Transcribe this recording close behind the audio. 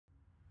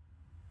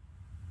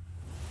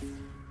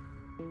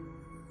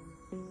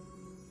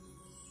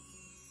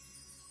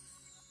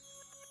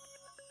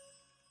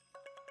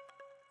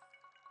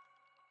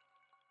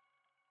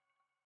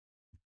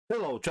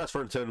Hello chess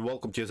friends and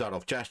welcome to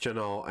Jozarov chess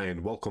channel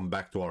and welcome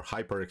back to our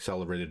hyper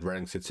accelerated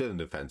ranked Sicilian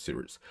Defence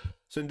series.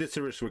 So in this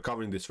series we're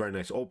covering this very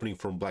nice opening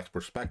from Black's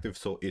perspective,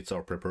 so it's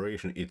our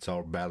preparation, it's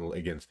our battle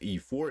against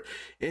e4,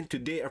 and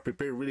today I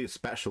prepared really a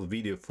special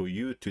video for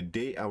you.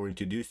 Today I will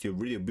introduce you a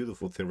really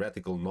beautiful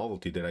theoretical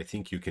novelty that I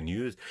think you can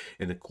use,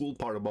 and the cool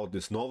part about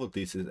this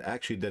novelty is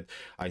actually that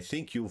I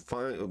think you'll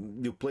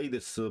find you play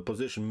this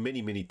position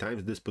many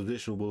times. This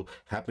position will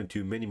happen to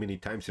you many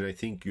times, and I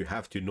think you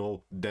have to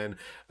know then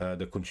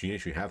the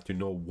continuation, you have to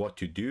know what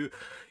to do.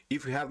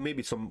 If you have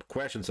maybe some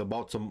questions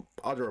about some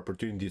other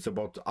opportunities,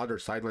 about other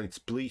sidelines,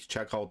 please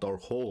check out our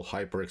whole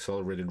hyper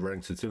accelerated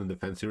ranked Sicilian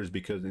Defence series,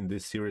 because in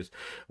this series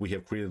we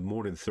have created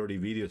more than 30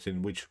 videos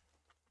in which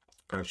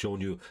I've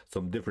shown you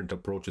some different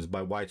approaches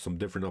by white, some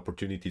different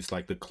opportunities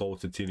like the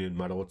closed Sicilian,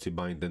 Maróczy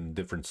Bind, and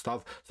different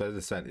stuff. So as I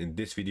said, in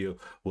this video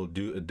we'll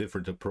do a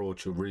different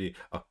approach, really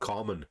a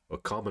common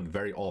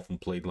very often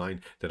played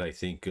line that I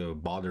think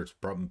bothers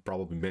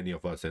probably many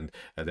of us, and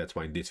that's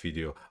why in this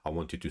video I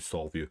wanted to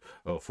solve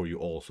for you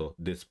also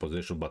this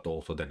position, but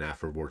also then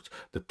afterwards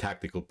the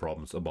tactical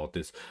problems about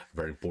this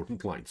very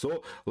important line.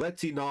 So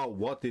let's see now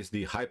what is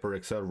the hyper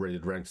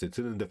accelerated ranked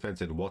Sicilian Defence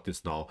and what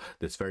is now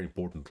this very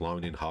important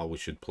line and how we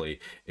should play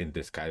in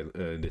this kind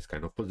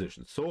of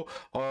position. So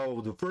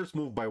the first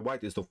move by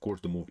white is of course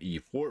the move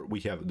e4.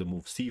 We have the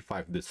move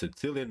c5, the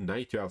Sicilian,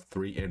 knight to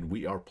f3, and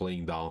we are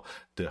playing down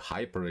the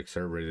hyper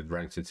accelerated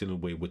ranked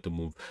Sicilian way with the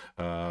move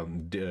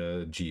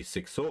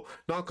g6. So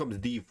now comes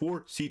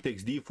d4, c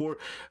takes d4,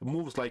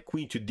 moves like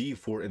queen to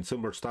d4 and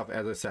similar stuff.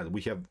 As I said,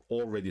 we have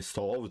already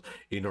solved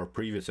in our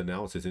previous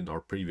analysis, in our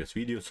previous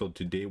video. So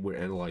today we're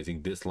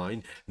analyzing this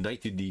line: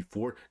 knight to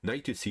d4,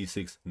 knight to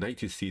c6, knight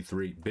to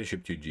c3,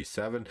 bishop to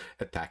g7,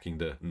 attacking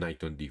the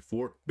knight on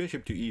d4,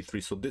 bishop to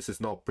e3. So this is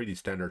now pretty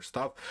standard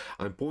stuff.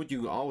 I'm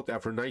pointing out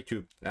after knight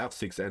to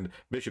f6 and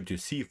bishop to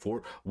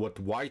c4, what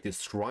white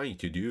is trying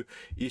to do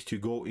is to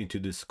go into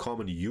this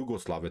common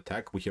Yugoslav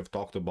attack. We have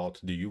talked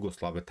about the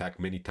Yugoslav attack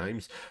many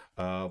times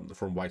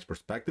from white's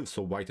perspective.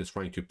 So white is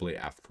trying to play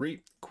f3,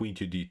 queen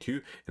to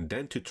d2, and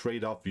then to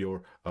trade off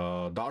your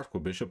dark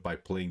bishop by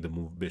playing the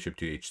move bishop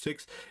to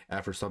h6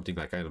 after something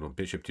like, I don't know,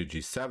 bishop to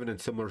g7 and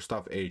similar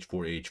stuff,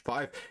 h4,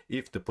 h5.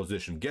 If the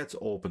position gets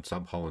open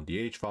somehow on the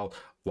h file,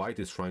 white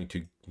is trying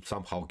to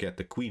somehow get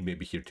the queen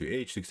maybe here to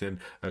h6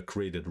 and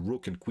create a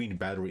rook and queen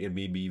battery, and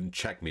maybe even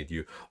checkmate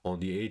you on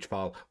the h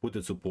file with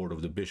the support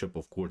of the bishop.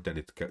 Of course then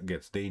it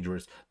gets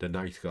dangerous. The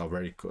knights are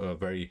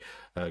very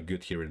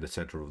good here in the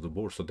center of the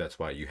board, so that's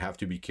why you have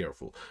to be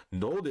careful.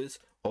 Notice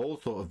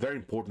also a very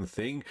important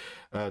thing,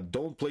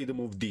 don't play the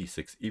move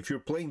d6. If you're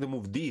playing the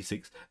move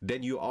d6,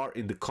 then you are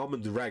in the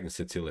common dragon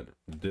Sicilian,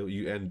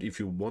 and if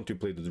you want to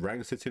play the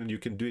dragon Sicilian, you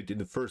can do it in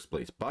the first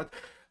place. But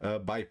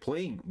by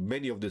playing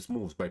many of these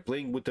moves, by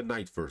playing with the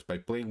knight first, by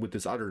playing with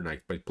this other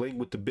knight, by playing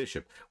with the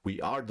bishop, we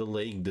are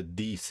delaying the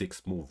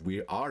d6 move.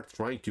 We are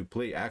trying to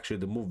play actually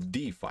the move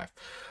d5,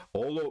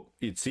 although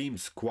it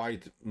seems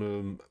quite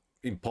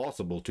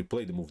impossible to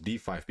play the move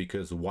d5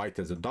 because white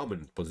has a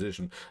dominant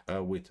position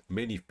with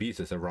many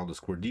pieces around the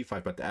square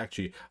d5, but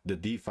actually the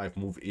d5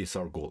 move is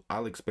our goal.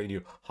 I'll explain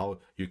you how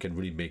you can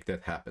really make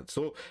that happen.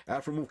 So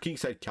after move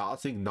kingside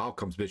castling, now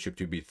comes bishop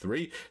to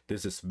b3.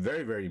 This is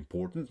very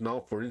important. Now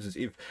for instance,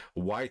 if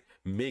white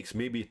makes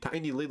maybe a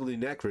tiny little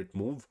inaccurate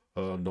move,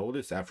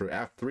 notice after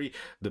f3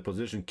 the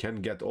position can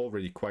get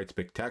already quite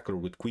spectacular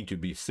with queen to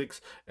b6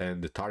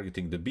 and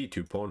targeting the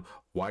b2 pawn.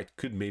 White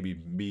could maybe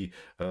be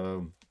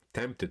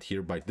tempted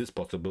here by this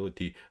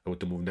possibility with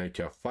the move knight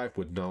to f5,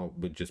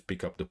 would just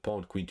pick up the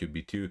pawn, queen to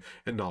b2,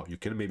 and now you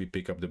can maybe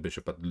pick up the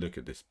bishop. But look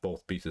at this,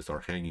 both pieces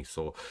are hanging,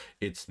 so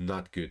it's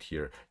not good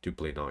here to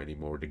play now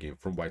anymore the game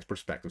from white's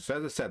perspective. So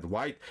as I said,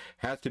 white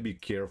has to be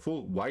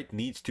careful. White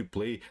needs to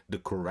play the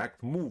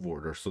correct move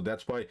order, so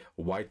that's why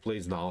white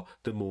plays now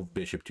the move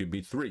bishop to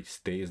b3,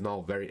 stays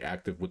now very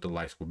active with the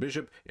light square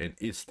bishop, and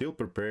is still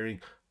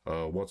preparing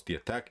what's the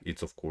attack?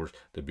 It's of course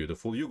the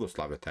beautiful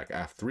Yugoslav attack.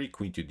 f3,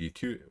 queen to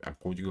d2. I'm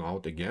pointing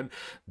out again,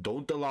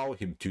 don't allow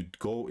him to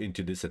go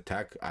into this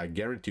attack. I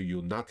guarantee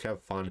you'll not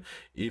have fun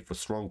if a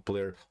strong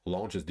player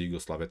launches the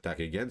Yugoslav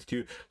attack against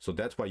you. So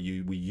that's why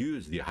we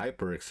use the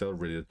hyper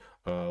accelerated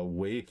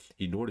way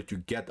in order to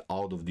get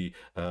out of the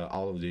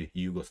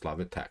Yugoslav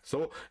attack.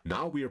 So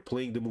now we are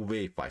playing the move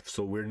a5,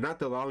 so we're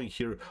not allowing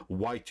here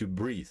white to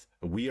breathe.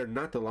 We are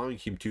not allowing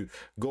him to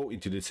go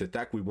into this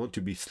attack. We want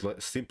to be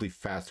simply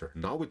faster.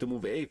 Now with the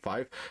move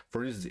a5,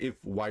 for instance, if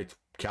white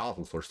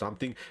castles or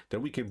something,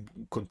 then we can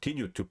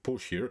continue to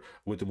push here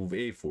with the move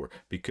a4,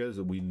 because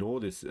we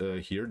notice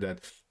here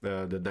that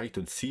the knight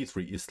on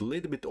c3 is a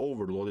little bit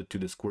overloaded to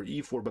the square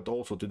e4, but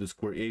also to the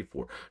square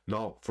a4.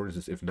 Now for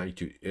instance, if knight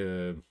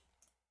to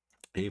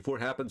a4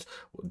 happens,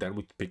 then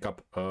we pick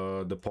up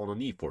the pawn on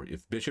e4.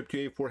 If bishop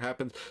to a4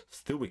 happens,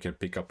 still we can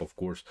pick up, of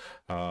course,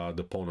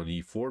 the pawn on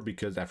e4,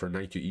 because after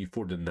knight to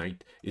e4, the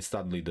knight is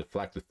suddenly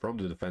deflected from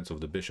the defense of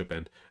the bishop,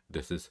 and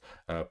this is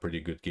a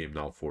pretty good game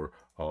now for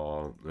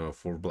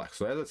for black.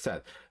 So as I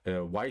said,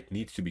 white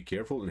needs to be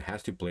careful and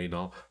has to play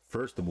now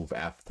first the move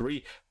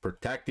f3,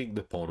 protecting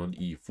the pawn on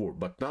e4.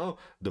 But now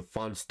the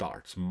fun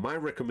starts. My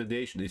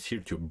recommendation is here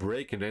to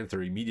break and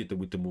enter immediately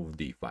with the move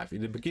d5.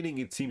 In the beginning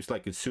it seems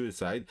like a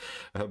suicide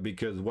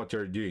because what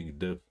you're doing,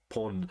 the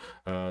pawn,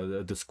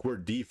 the square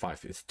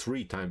d5 is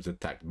 3 times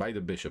attacked by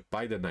the bishop,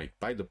 by the knight,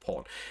 by the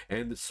pawn.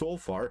 And so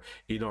far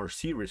in our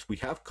series we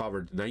have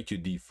covered knight to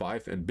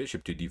d5 and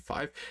bishop to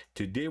d5.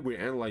 Today we're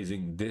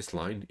analyzing this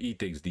line, e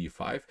takes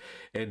d5,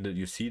 and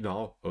you see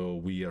now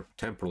we are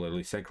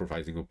temporarily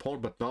sacrificing a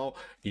pawn, but now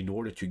in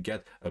order to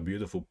get a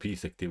beautiful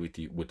piece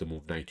activity with the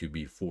move knight to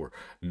b4.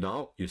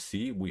 Now you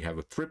see we have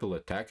a triple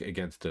attack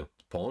against the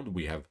pawn.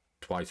 We have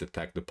twice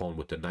attacked the pawn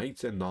with the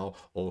knights, and now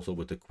also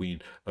with the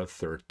queen a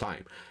third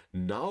time.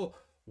 Now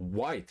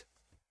white,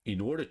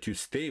 in order to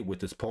stay with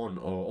this pawn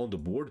on the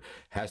board,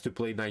 has to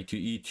play knight to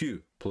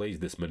e2, plays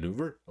this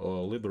maneuver,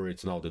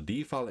 liberates now the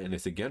d file, and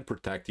is again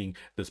protecting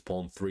this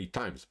pawn 3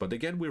 times. But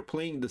again we're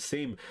playing the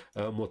same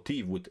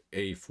motif with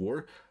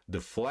a4,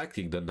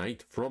 deflecting the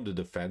knight from the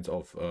defense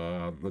of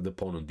the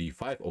pawn on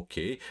d5.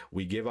 Okay,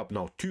 we gave up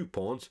now 2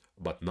 pawns,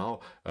 but now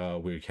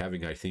we're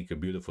having, I think, a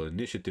beautiful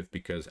initiative,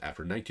 because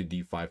after knight to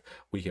d5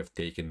 we have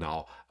taken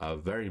now a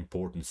very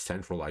important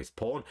centralized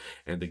pawn,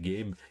 and the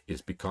game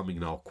is becoming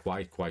now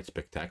quite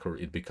spectacular.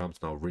 It becomes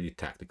now really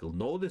tactical.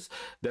 Notice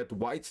that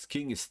white's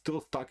king is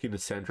still stuck in the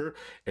center,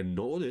 and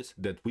notice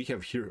that we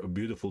have here a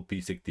beautiful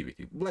piece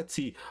activity. Let's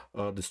see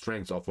the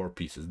strengths of our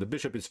pieces. The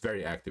bishop is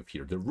very active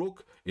here. The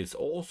rook is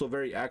also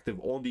very active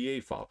on the a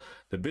file.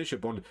 The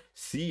bishop on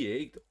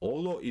c8,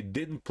 although it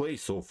didn't play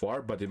so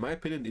far, but in my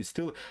opinion it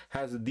still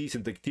has a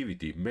decent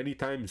activity. Many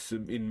times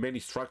in many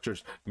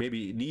structures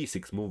maybe an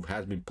e6 move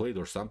has been played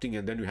or something,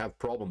 and then you have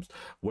problems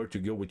where to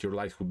go with your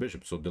light square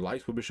bishop. So the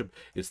light square bishop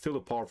is still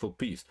a powerful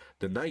piece.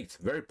 The knight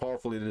very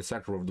powerful in the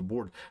center of the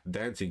board,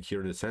 dancing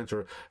here in the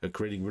center,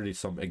 creating really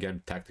some,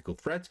 again, tactical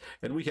threats.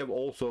 And we have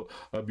also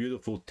a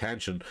beautiful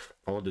tension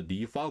on the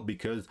d file,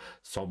 because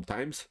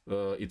sometimes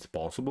it's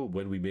possible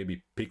when we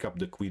maybe pick up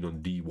the queen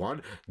on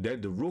d1,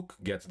 then the rook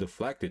gets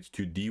deflected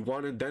to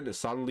d1, and then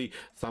suddenly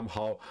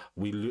somehow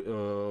we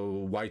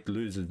white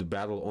loses the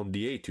battle on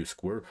the a2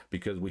 square,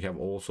 because we have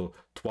also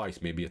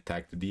twice maybe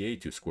attacked the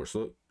a2 square.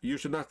 So you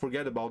should not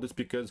forget about this,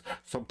 because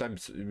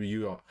sometimes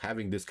you are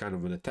having this kind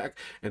of an attack,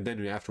 and then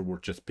you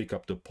afterward just pick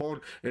up the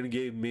pawn and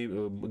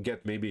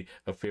get maybe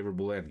a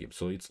favorable endgame.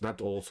 So it's not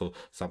also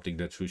something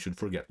that we should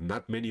forget.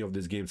 Not many of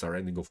these games are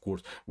ending, of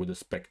course, with a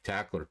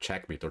spectacular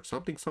checkmate or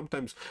something.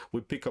 Sometimes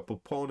we pick up a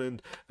pawn,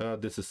 and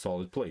this is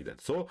solid play then.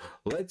 So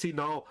let's see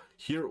now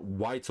here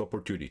white's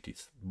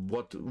opportunities.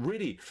 What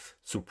really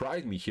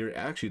surprised me here,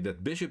 actually,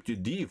 that bishop to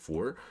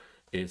d4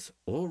 is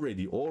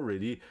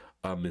already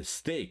a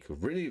mistake.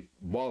 Really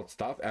wild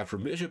stuff. After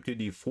bishop to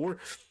d4,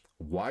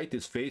 white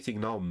is facing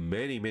now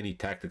many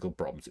tactical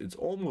problems. It's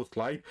almost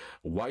like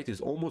white is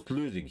almost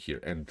losing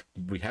here, and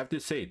we have to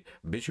say it,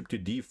 bishop to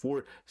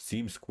d4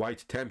 seems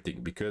quite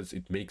tempting, because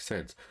it makes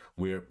sense.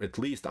 We're at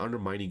least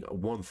undermining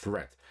one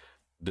threat.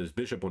 This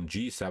bishop on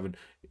g7,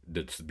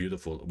 that's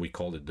beautiful. We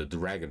call it the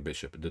dragon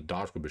bishop, the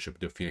dark bishop.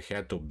 The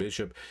fianchetto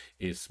bishop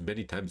is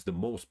many times the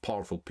most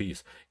powerful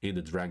piece in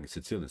the dragon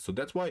Sicilian. So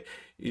that's why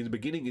in the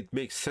beginning it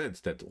makes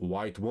sense that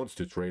white wants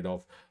to trade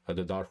off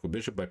the dark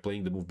bishop by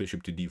playing the move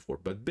bishop to d4.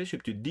 But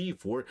bishop to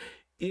d4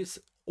 is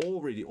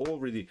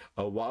already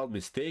a wild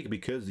mistake,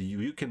 because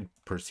you can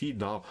proceed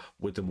now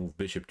with the move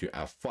bishop to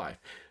f5.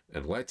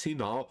 And let's see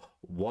now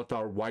what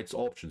are white's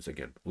options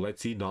again.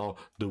 Let's see now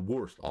the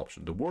worst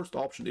option. The worst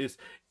option is,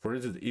 for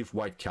instance, if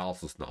white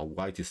castles now.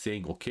 White is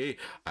saying, okay,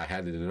 I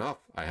had it enough.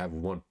 I have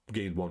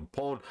gained 1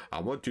 pawn. I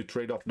want to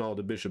trade off now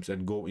the bishops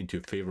and go into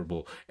a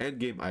favorable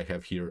endgame. I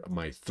have here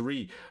my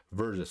 3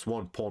 versus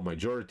 1 pawn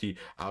majority.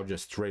 I'll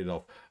just trade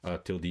off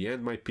till the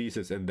end my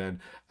pieces, and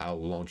then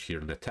I'll launch here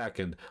an attack,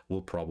 and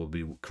we'll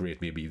probably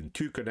create maybe even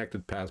 2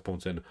 connected pass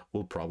pawns, and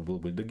we'll probably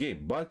win the game.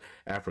 But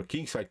after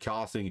kingside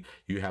castling,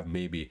 you have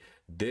maybe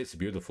this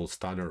beautiful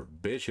stunner,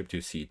 bishop to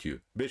c2.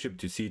 Bishop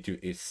to c2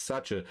 is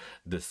such a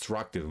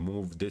destructive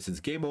move. This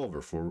is game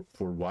over for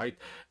white.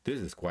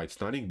 This is quite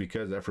stunning,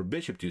 because after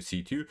bishop to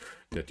c2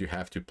 that you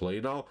have to play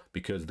now,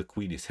 because the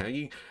queen is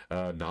hanging,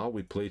 now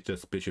we play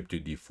just bishop to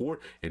d4,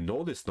 and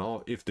notice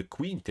now if the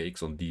queen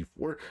takes on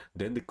d4,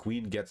 then the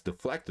queen gets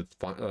deflected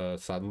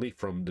suddenly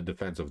from the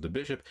defense of the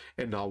bishop,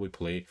 and now we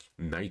play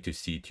knight to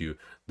c2,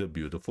 the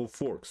beautiful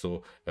fork.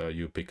 So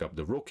you pick up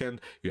the rook, and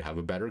you have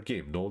a better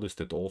game. Notice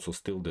that also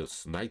still this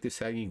knight is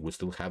hanging. We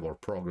still have our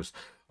progress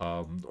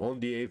on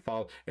the a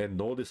file, and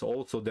notice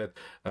also that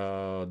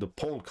the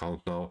pawn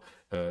count now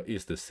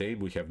is the same.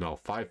 We have now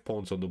 5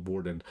 pawns on the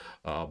board, and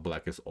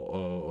white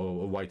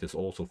is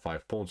also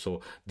 5 pawns.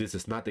 So this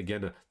is not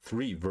again a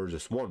 3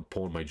 versus 1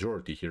 pawn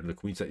majority here in the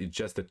queen side. It's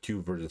just a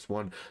 2 versus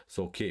 1.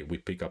 So okay, we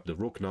pick up the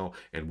rook now,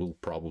 and we'll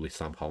probably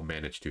somehow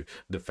manage to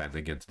defend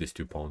against these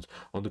 2 pawns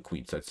on the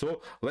queen side.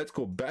 So let's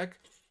go back.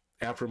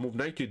 After move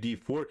knight to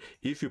d4,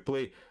 if you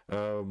play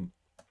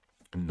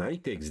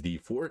knight takes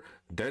d4,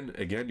 then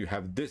again you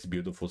have this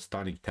beautiful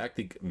stunning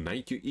tactic,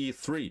 knight to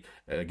e3,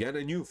 again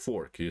a new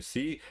fork. You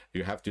see,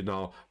 you have to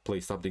now play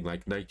something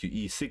like knight to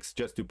e6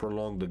 just to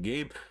prolong the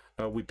game.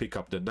 We pick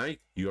up the knight,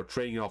 you're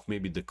trading off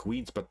maybe the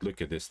queens, but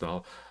look at this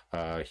now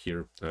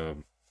here.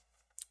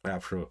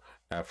 After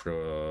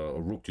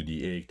rook to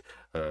d8,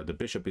 the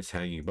bishop is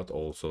hanging, but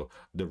also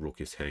the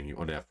rook is hanging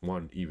on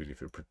f1. Even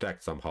if you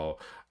protect somehow,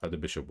 the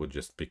bishop would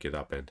just pick it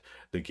up and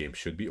the game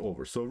should be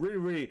over. So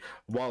really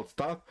wild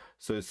stuff.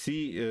 So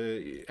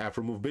see,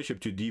 after move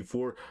bishop to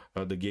d4,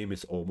 the game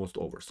is almost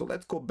over. So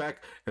let's go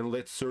back and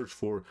let's search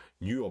for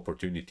new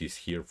opportunities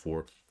here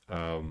for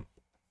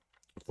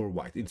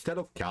white. Instead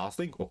of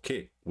castling,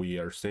 okay, we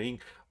are saying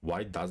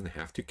white doesn't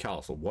have to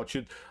castle. What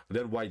should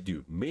then white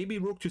do? Maybe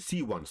rook to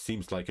c1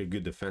 seems like a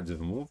good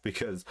defensive move,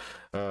 because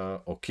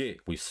okay,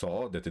 we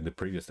saw that in the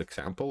previous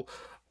example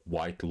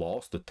white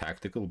lost the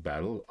tactical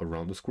battle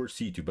around the square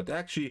c2, but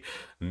actually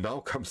now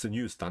comes a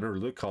new stunner.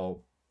 Look how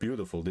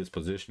beautiful this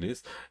position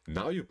is.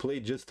 Now you play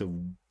just a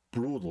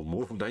brutal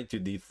move, knight to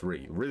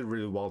d3.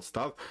 Really wild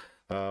stuff.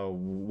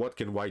 What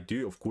can white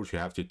do? Of course, you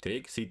have to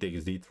take. C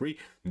takes d3.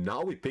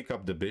 Now we pick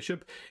up the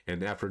bishop,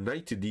 and after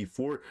knight to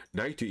d4,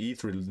 knight to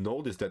e3.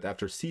 Notice that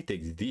after c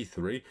takes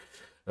d3,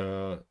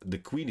 the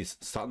queen is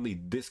suddenly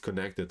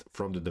disconnected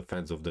from the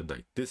defense of the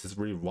knight. This is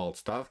really wild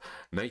stuff.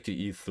 Knight to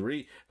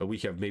e3. We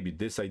have maybe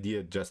this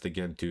idea just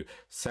again to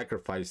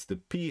sacrifice the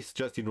piece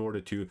just in order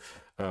to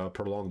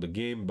prolong the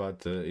game,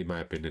 but in my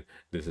opinion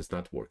this is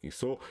not working.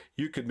 So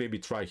you could maybe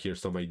try here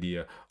some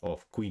idea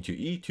of queen to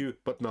e2,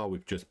 but now we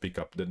just pick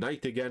up the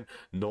knight again.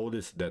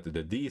 Notice that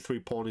the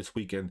d3 pawn is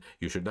weak, and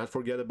you should not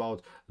forget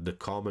about the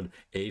common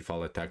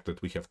a-file attack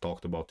that we have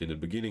talked about in the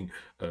beginning.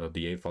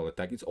 The a-file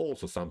attack is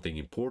also something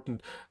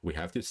important. We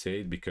have to say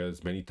it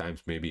because many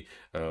times maybe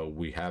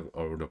we have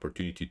an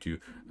opportunity to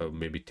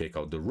maybe take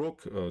out the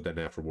rook, then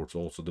afterwards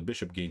also the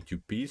bishop gain 2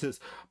 pieces,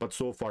 but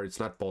so far it's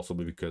not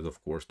possible because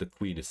of course the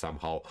queen is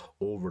somehow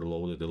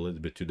overloaded a little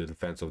bit to the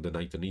defense of the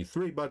knight on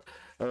e3. But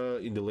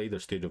in the later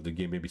stage of the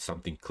game maybe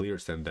something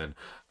clears, and then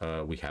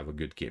we have a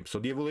good game. So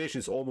the evaluation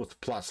is almost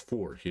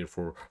 +4 here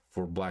for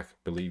black,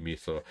 believe me.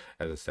 So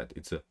as I said,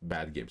 it's a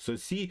bad game. So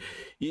see,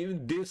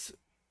 even this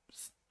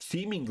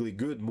seemingly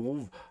good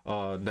move,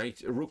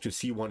 rook to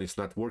c1 is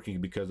not working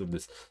because of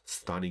this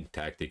stunning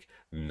tactic,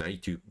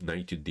 knight to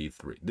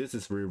d3. This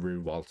is really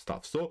wild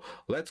stuff. So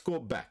let's go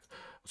back.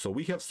 So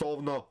we have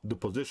solved now the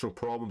positional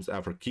problems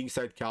after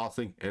kingside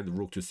castling and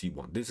rook to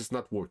c1. This is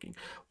not working.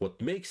 What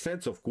makes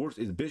sense, of course,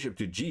 is bishop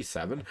to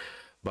g7,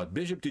 but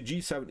bishop to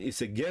g7 is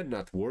again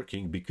not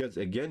working because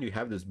again you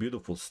have this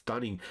beautiful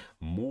stunning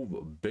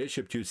move,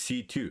 bishop to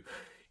c2.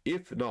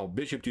 If now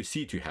bishop to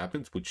c2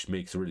 happens, which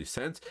makes really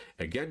sense,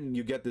 again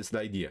you get this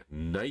idea,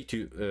 knight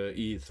to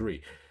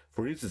e3.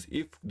 For instance,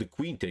 if the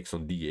queen takes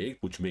on d8,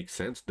 which makes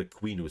sense, the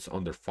queen was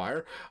under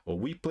fire,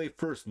 we play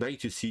first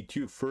knight to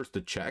c2, first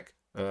the check.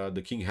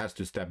 The king has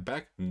to step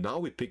back. Now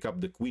we pick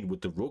up the queen with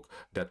the rook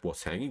that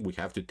was hanging. We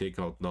have to take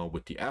out now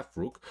with the f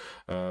rook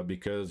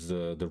because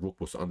the rook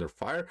was under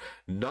fire.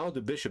 Now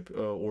the bishop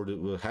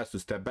has to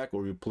step back,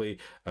 or you play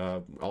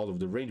out of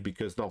the range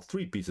because now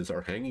 3 pieces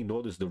are hanging.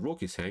 Notice the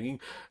rook is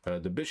hanging,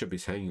 the bishop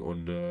is hanging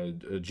on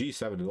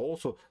g7, and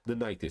also the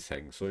knight is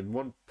hanging. So in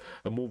one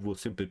move we'll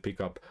simply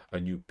pick up a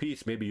new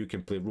piece. Maybe you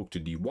can play rook to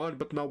d1,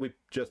 but now we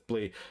just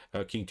play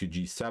king to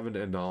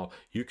g7, and now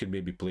you can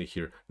maybe play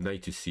here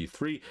knight to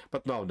c3,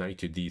 but now knight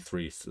to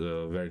d3 is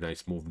a very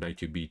nice move, knight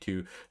to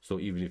b2.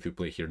 So even if you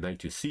play here knight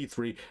to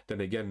c3,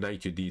 then again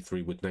knight to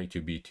d3 with knight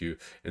to b2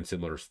 and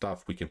similar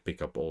stuff, we can pick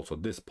up also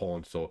this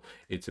pawn. So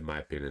it's, in my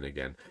opinion,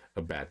 again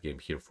a bad game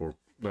here for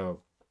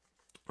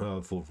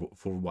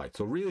white.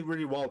 So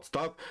really wild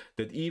stuff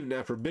that even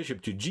after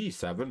bishop to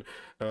g7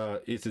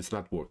 it's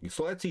not working.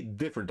 So let's see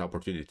different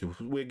opportunity.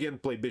 We again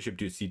play bishop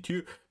to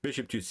c2,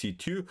 bishop to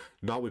c2.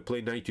 Now we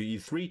play knight to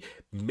e3.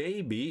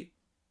 Maybe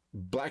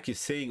black is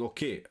saying,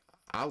 okay,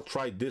 I'll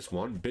try this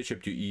one,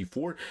 bishop to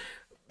e4.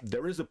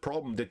 There is a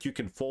problem that you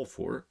can fall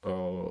for.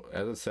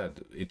 As I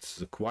said,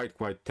 it's quite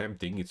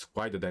tempting. It's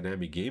quite a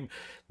dynamic game.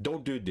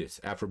 Don't do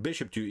this. After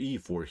bishop to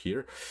e4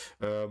 here,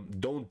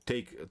 don't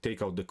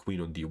take out the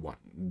queen on d1.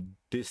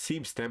 This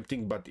seems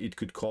tempting, but it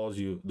could cause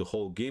you the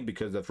whole game,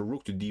 because after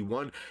rook to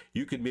d1,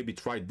 you could maybe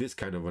try this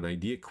kind of an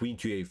idea, queen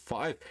to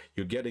a5.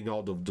 You're getting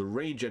out of the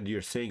range and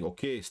you're saying,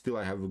 okay, still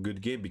I have a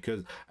good game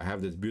because I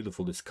have this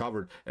beautiful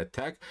discovered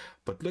attack.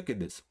 But look at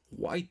this.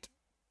 White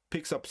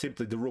picks up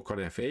simply the rook on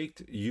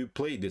f8. You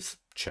play this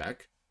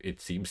check.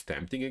 It seems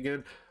tempting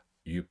again.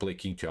 You play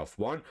king to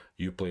f1.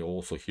 You play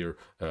also here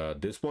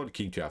this one,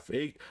 king to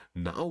f8.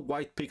 Now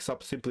white picks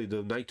up simply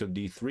the knight on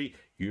d3.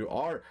 You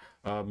are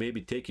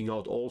maybe taking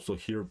out also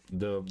here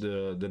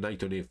the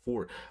knight on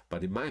a4.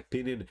 But in my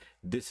opinion,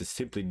 this is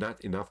simply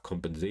not enough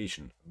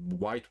compensation.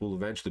 White will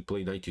eventually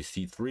play knight to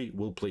c3.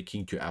 Will play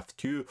king to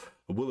f2.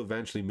 Will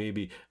eventually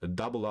maybe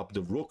double up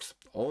the rooks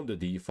on the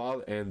d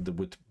file, and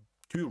with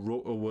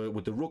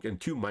with the rook and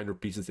 2 minor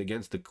pieces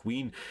against the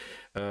queen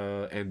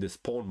and this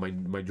pawn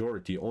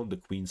majority on the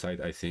queen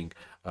side, I think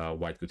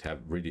white could have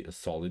really a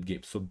solid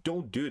game. So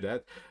don't do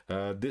that.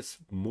 This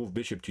move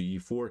bishop to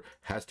e4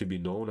 has to be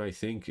known, I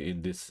think,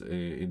 in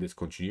this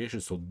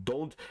continuation. So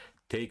don't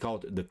take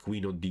out the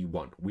queen on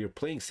d1. We are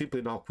playing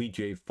simply now queen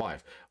to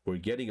a5. We're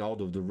getting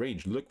out of the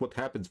range. Look what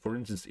happens, for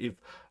instance, if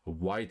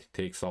white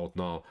takes out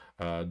now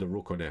the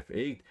rook on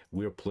f8.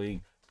 We're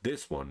playing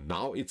this one.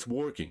 Now it's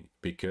working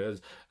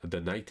because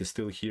the knight is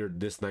still here.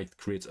 This knight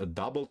creates a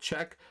double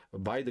check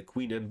by the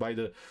queen and by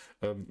the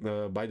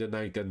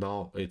knight, and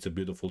now it's a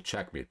beautiful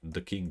checkmate.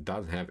 The king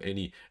doesn't have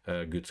any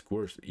good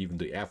squares. Even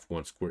the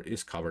f1 square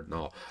is covered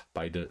now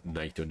by the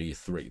knight on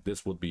e3.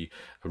 This would be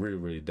a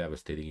really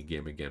devastating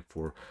game again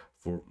for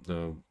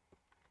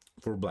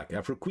black.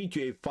 After queen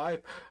to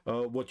a5,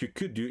 what you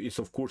could do is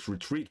of course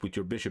retreat with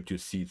your bishop to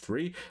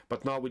c3,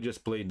 but now we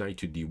just play knight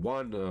to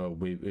d1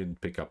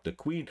 and pick up the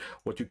queen.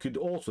 What you could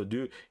also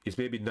do is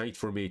maybe knight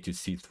from a to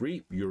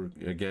c3. You're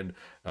again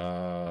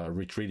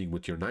retreating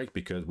with your knight,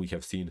 because we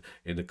have seen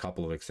in a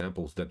couple of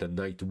examples that the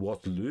knight was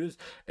loose.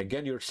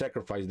 Again, you're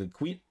sacrificing the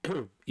queen.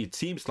 It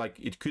seems like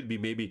it could be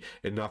maybe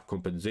enough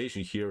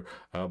compensation here,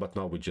 but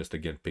now we just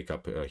again pick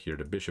up here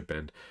the bishop,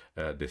 and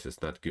this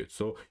is not good.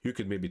 So you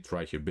could maybe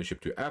try here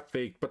bishop to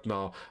f8, but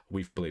now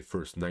we've played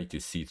first knight to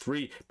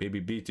c3, maybe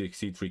b to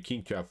c3,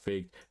 king to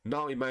f8.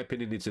 Now in my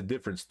opinion it's a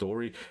different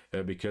story,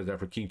 because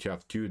after king to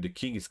f2 the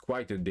king is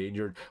quite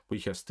endangered. We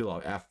have still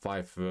our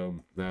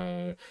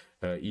f5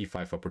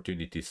 e5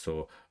 opportunities,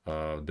 so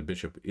the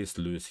bishop is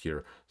loose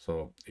here.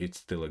 So it's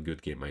still a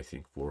good game, I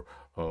think, for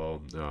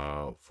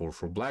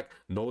black.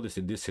 Notice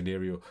in this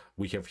scenario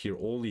we have here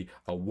only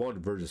a 1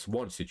 versus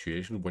 1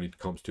 situation when it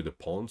comes to the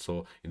pawn.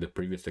 So in the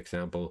previous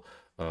example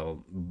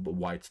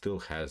white still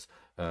has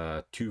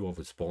 2 of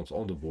its pawns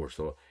on the board,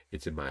 so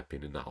it's in my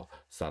opinion now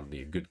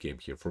suddenly a good game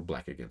here for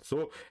black again.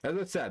 So as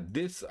I said,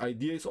 this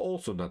idea is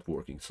also not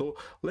working. So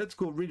let's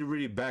go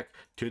really back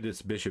to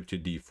this bishop to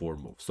d4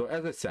 move. So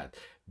as I said,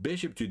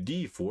 bishop to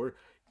d4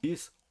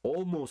 is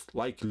almost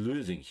like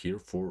losing here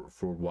for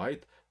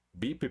white.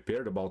 Be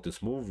prepared about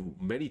this move.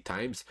 Many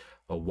times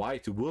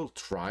white will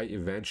try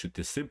eventually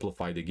to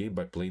simplify the game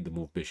by playing the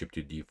move bishop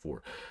to d4.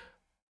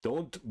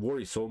 Don't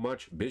worry so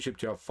much. Bishop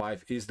to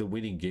f5 is the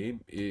winning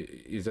game.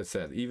 As I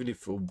said, even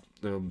if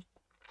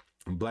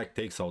black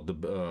takes out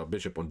the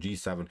bishop on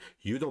g7,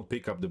 you don't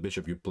pick up the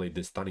bishop, you play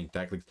this stunning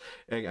tactics,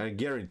 and I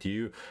guarantee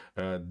you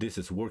this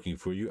is working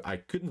for you. I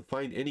couldn't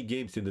find any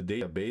games in the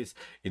database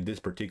in this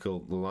particular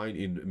line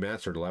in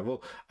master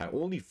level. I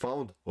only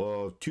found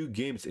 2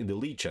 games in the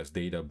Lichess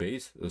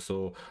database.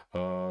 So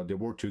there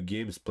were 2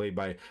 games played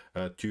by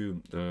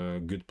 2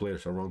 good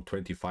players around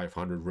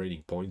 2500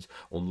 rating points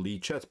on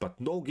Lichess,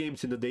 but no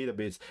games in the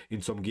database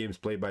in some games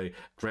played by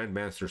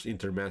grandmasters,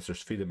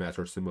 intermasters, FIDE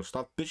masters, similar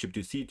stuff. Bishop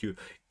to c2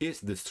 is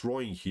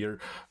destroying here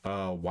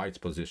white's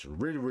position.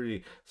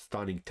 Really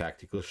stunning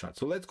tactical shot.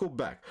 So let's go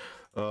back.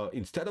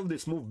 Instead of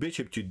this move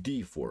bishop to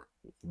d4,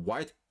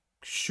 white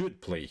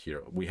should play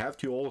here. We have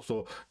to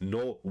also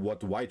know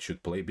what white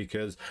should play,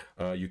 because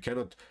you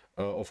cannot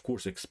of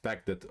course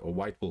expect that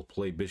white will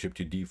play bishop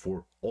to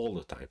d4 all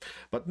the time.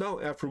 But now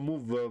after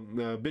move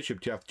bishop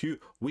to f2,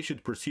 we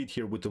should proceed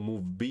here with the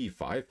move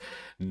b5.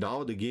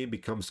 Now the game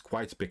becomes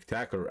quite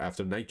spectacular.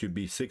 After knight to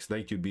b6,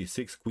 knight to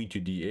b6, queen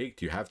to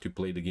d8, you have to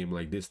play the game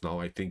like this now,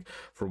 I think,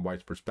 from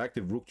white's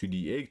perspective. Rook to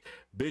d8,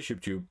 bishop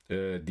to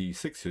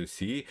d6. You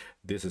see,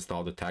 this is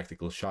now the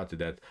tactical shot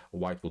that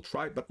white will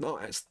try. But now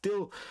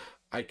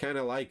I kind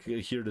of like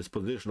here this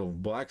position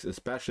of blacks,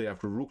 especially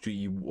after rook to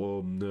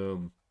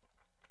e8.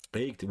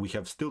 We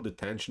have still the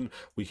tension,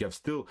 we have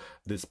still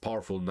this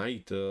powerful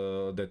knight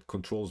that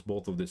controls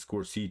both of the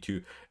square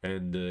c2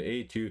 and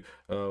a2.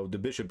 The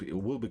bishop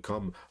will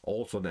become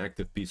also an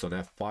active piece on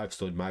f5,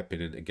 so in my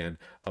opinion again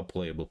a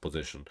playable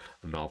position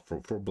now for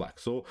black.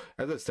 So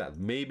as I said,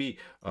 maybe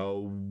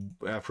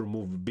after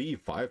move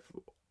b5,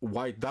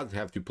 white doesn't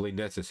have to play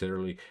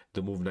necessarily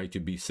the move knight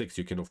to b6.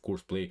 You can of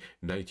course play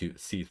knight to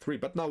c3,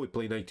 but now we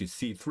play knight to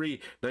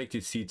c3, knight to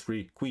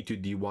c3, queen to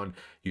d1.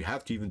 You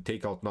have to even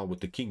take out now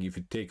with the king. If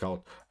you take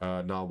out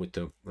now with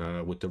the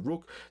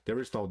rook, there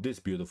is now this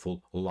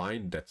beautiful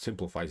line that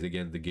simplifies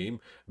again the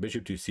game.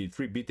 Bishop to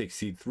c3, b takes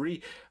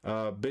c3,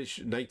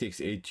 knight takes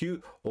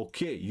a2.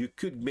 Okay, you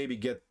could maybe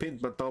get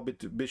pinned, but now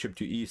bishop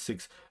to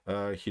e6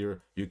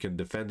 here you can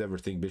defend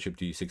everything. Bishop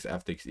to e6,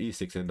 f takes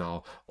e6, and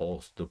now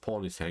also the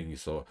pawn is hanging.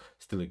 So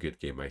still a good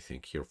game, I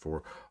think, here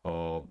for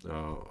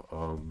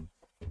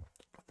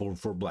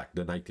black.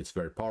 The knight is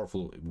very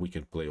powerful. We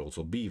can play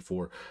also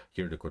b4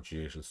 here in the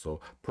continuation. So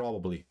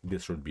probably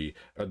this would be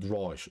a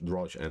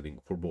drawish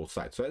ending for both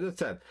sides. So as I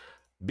said,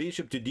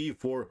 bishop to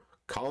d4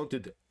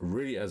 counted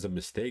really as a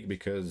mistake,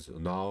 because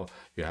now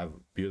you have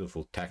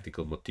beautiful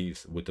tactical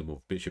motifs with the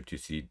move bishop to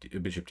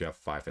bishop to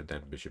f5 and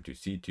then bishop to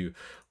c2.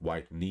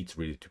 White needs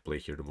really to play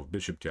here the move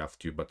bishop to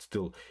f2, but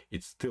still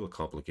it's still a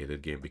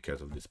complicated game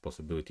because of this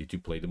possibility to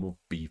play the move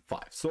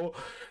b5. So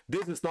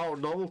this is now a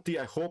novelty.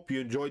 I hope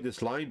you enjoyed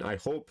this line. I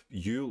hope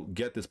you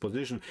get this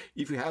position.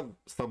 If you have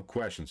some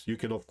questions, you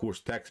can of course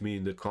text me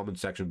in the comment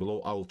section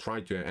below. I will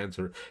try to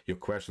answer your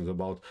questions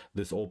about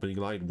this opening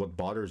line, what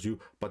bothers you.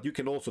 But you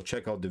can also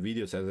check out the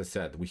videos. As I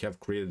said, we have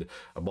created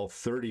about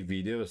 30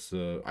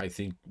 videos. I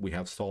think we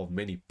have solved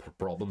many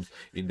problems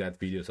in that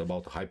videos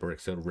about hyper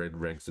accelerated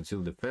ranked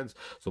Sicilian defense,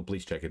 so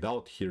please check it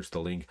out. Here's the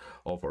link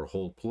of our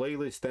whole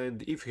playlist.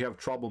 And if you have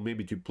trouble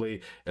maybe to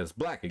play as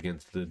black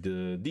against the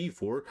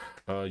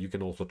d4, you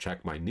can also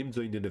check my Nimzo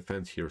in the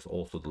defense. Here's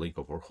also the link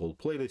of our whole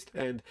playlist.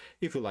 And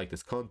if you like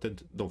this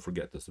content, don't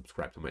forget to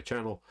subscribe to my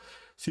channel.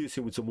 See you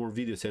soon with some more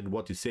videos. And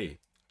what you say,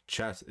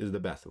 chess is the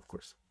best, of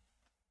course.